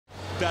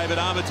David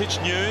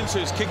Armitage-Nunes,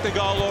 who's kicked the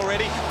goal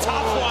already.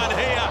 Tough one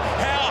here.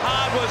 How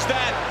hard was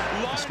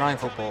that? Australian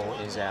football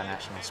is our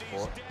national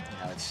sport.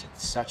 You know, it's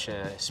such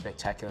a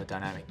spectacular,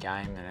 dynamic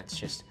game, and it's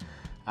just,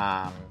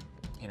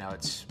 you know,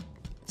 it's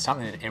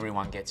something that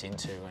everyone gets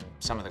into, and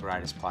some of the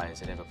greatest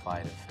players that ever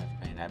played have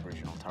been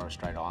Aboriginal Torres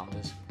Strait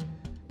Islanders.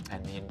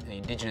 And the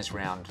Indigenous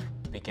round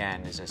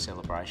began as a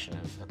celebration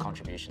of the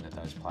contribution that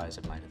those players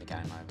have made to the game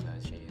over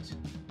those years.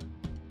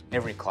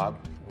 Every club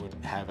would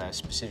have a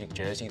specific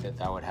jersey that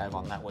they would have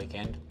on that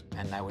weekend,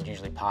 and they would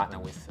usually partner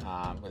with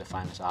a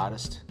famous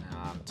artist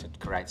to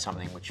create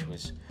something which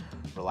was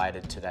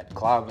related to that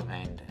club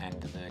and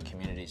the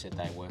communities that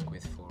they work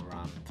with for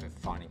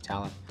finding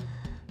talent,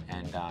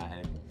 and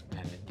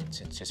it's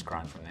just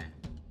grown from there.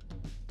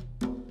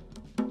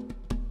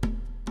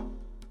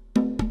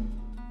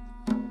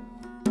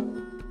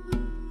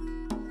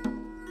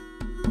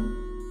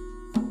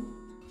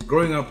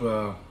 Growing up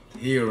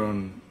here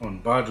on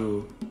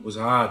Badu was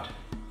hard,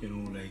 you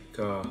know, like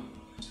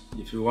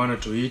if you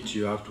wanted to eat,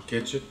 you have to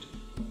catch it.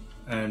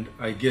 And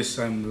I guess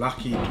I'm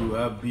lucky to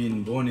have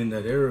been born in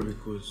that era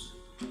because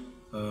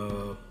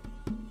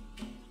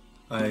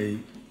I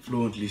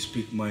fluently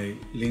speak my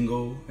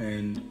lingo,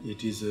 and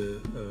it is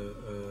a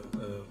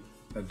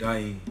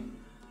dying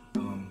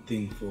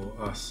thing for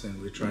us,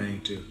 and we're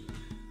trying to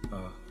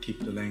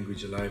keep the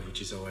language alive,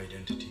 which is our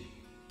identity.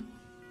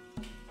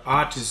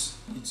 Art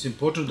it's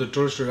important to the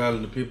Torres Strait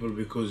Islander people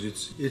because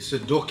it's a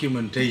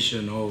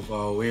documentation of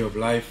our way of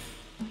life,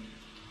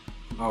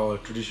 our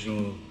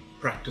traditional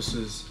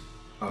practices,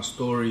 our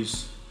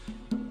stories,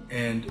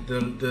 and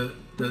the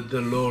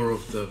lore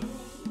of the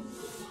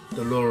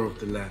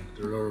land,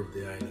 the lore of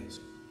the islands.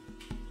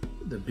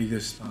 The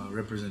biggest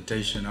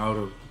representation out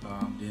of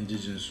the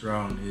Indigenous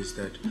round is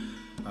that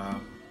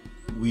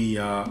we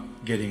are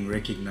getting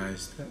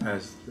recognized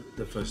as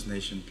the First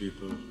Nation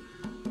people.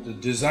 The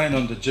design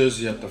on the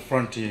jersey at the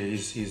front here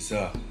is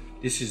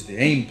this is the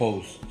aim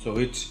pose. So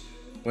it's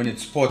when it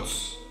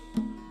spots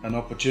an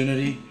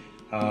opportunity,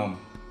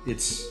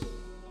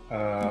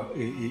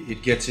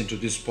 it gets into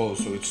this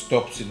pose. So it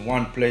stops in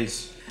one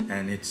place,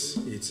 and it's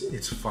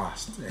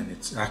fast and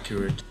it's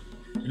accurate.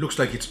 It looks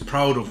like it's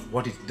proud of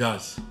what it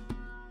does.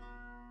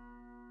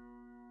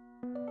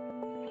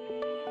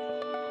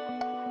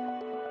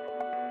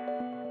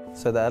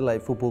 So the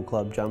Adelaide Football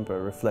Club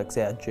jumper reflects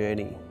our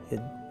journey.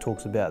 It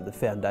talks about the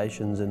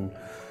foundations and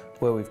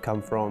where we've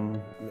come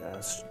from,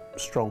 our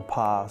strong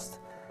past,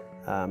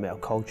 our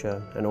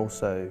culture, and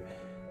also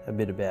a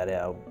bit about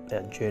our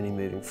journey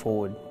moving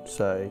forward.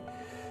 So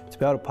to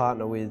be able to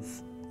partner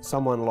with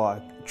someone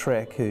like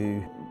Trek,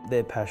 who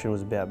their passion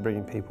was about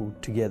bringing people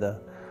together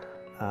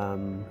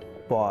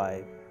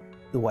by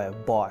the way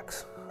of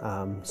bikes,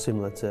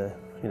 similar to,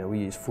 you know, we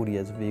use footy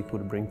as a vehicle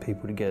to bring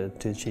people together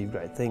to achieve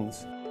great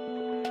things.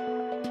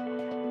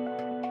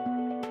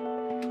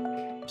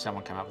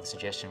 Someone came up with a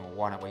suggestion, well,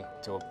 why don't we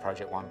do a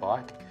Project One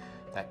bike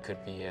that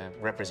could be a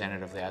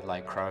representative of the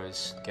Adelaide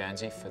Crows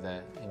guernsey for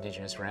the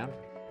Indigenous round,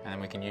 and then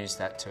we can use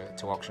that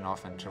to auction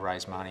off and to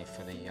raise money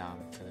for the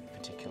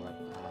particular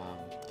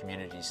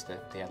communities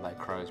that the Adelaide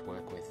Crows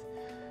work with.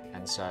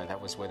 And so that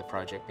was where the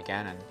project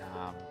began, and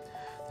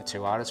the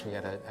two artists, we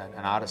had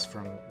an artist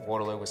from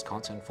Waterloo,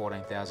 Wisconsin,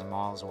 14,000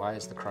 miles away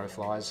as the crow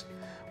flies,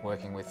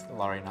 working with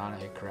Laurie Nona,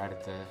 who created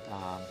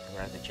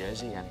the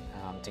jersey,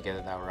 and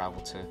together they were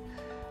able to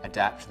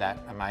adapt that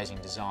amazing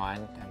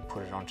design and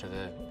put it onto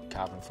the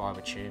carbon fibre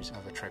tubes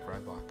of a Trek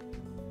road bike.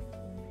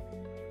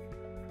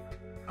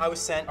 I was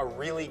sent a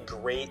really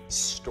great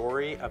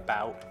story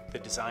about the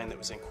design that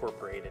was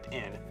incorporated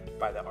in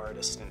by the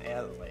artist in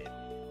Adelaide.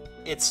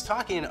 It's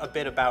talking a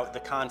bit about the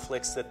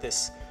conflicts that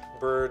this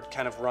bird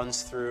kind of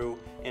runs through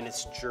in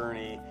its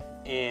journey,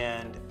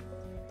 and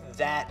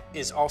that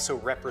is also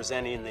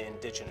representing the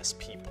Indigenous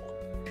people.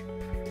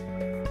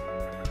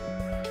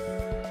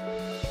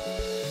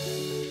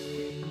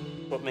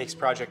 What makes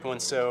Project One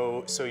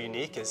so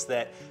unique is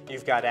that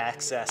you've got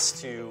access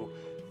to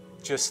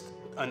just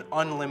an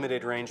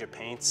unlimited range of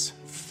paints,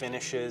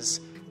 finishes.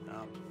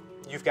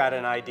 You've got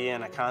an idea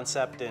and a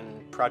concept,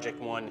 and Project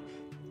One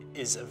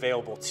is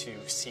available to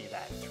see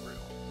that through.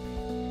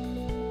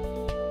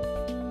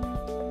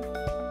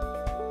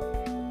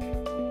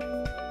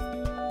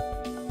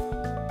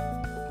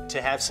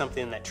 To have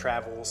something that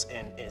travels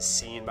and is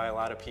seen by a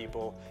lot of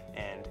people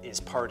and is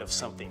part of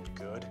something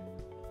good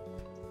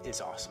is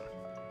awesome.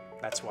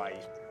 That's why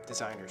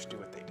designers do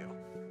what they do.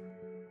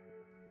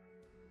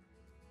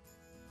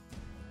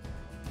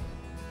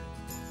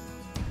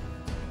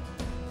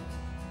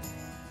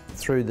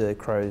 Through the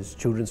Crows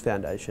Children's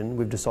Foundation,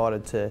 we've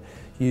decided to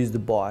use the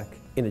bike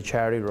in a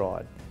charity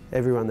ride.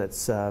 Everyone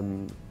that's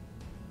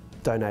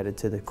donated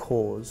to the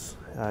cause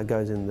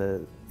goes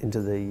into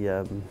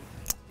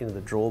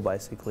the draw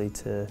basically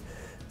to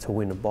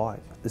win a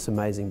bike. This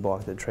amazing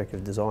bike that Trek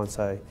have designed.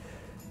 So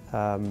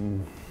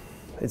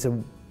it's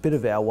a bit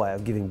of our way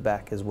of giving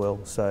back as well.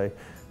 So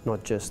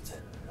not just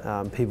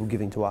people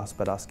giving to us,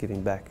 but us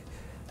giving back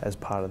as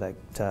part of that,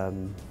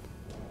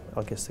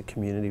 I guess, the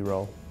community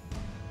role.